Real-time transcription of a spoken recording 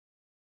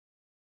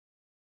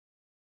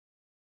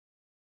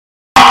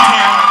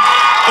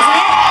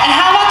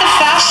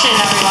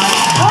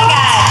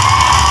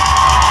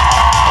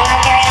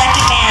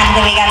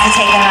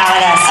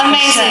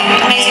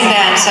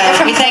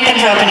We thank him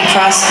for opening for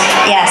us.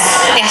 Yes.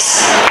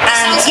 Yes.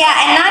 Yeah,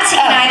 and not to,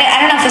 I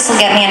don't know if this will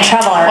get me in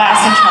trouble or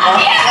us in trouble.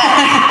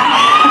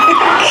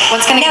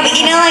 What's gonna No, but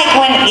you know, like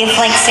when, if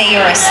like say you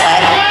were a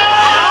slut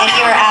and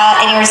you were out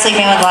and you were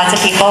sleeping with lots of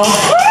people,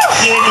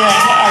 you would be like,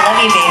 hey, I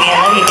love you, baby.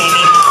 I love you,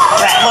 baby.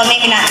 Right. Well,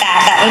 maybe not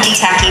that. That would be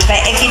tacky.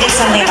 But if you did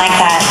something like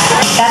that,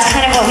 that's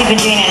kind of what we've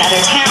been doing in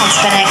other towns.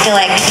 But I feel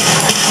like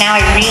now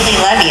I really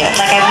love you.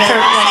 Like I really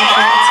love you.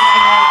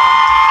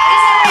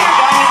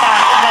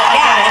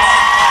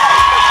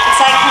 It's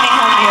like coming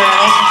home to your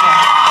relationship.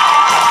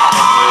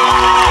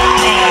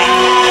 Anyway.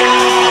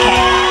 Okay.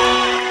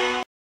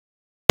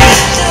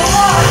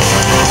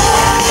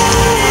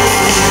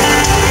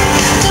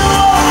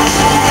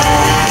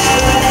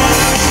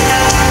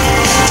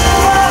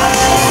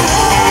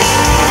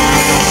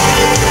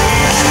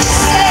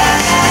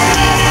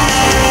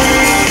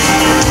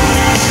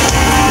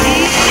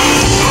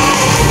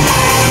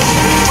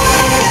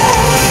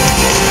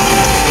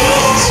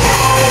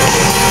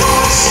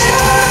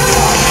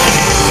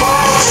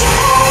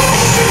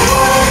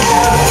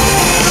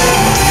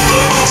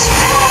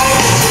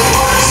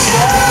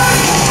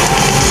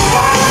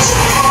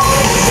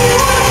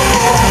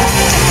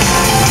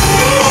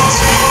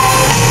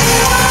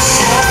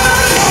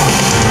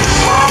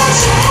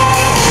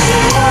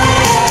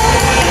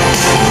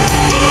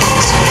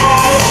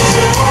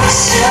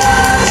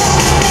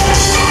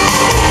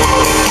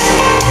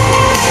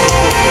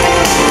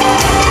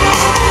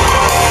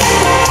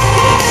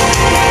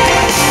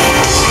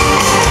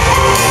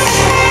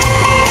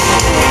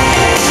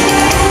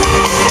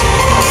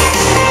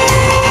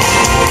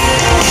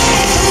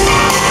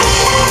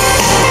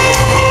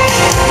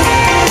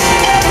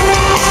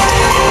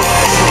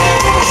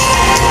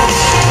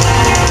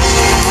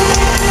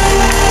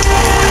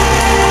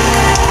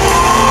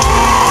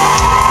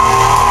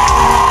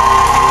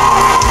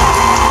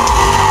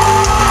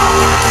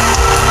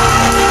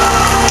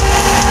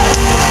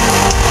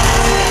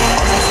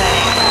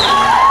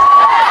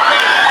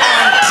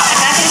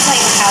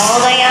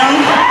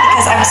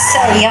 So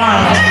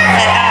young,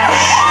 but I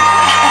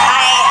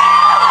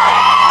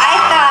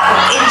thought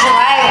in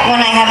July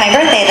when I had my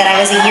birthday that I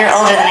was a year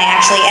older than I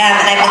actually am,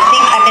 and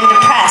I've been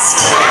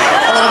depressed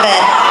a little bit,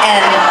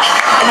 and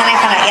then I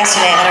found out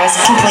yesterday that I was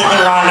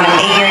completely wrong, and I'm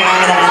a year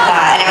younger than I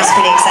thought, and it was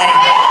pretty exciting.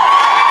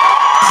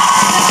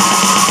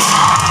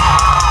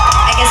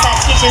 I guess that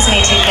teaches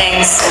me two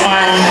things.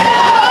 One,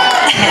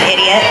 I'm an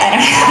idiot. I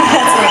don't know.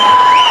 That's and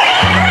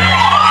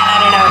I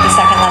don't know what the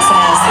second lesson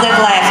is. Live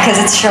life because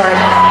it's short.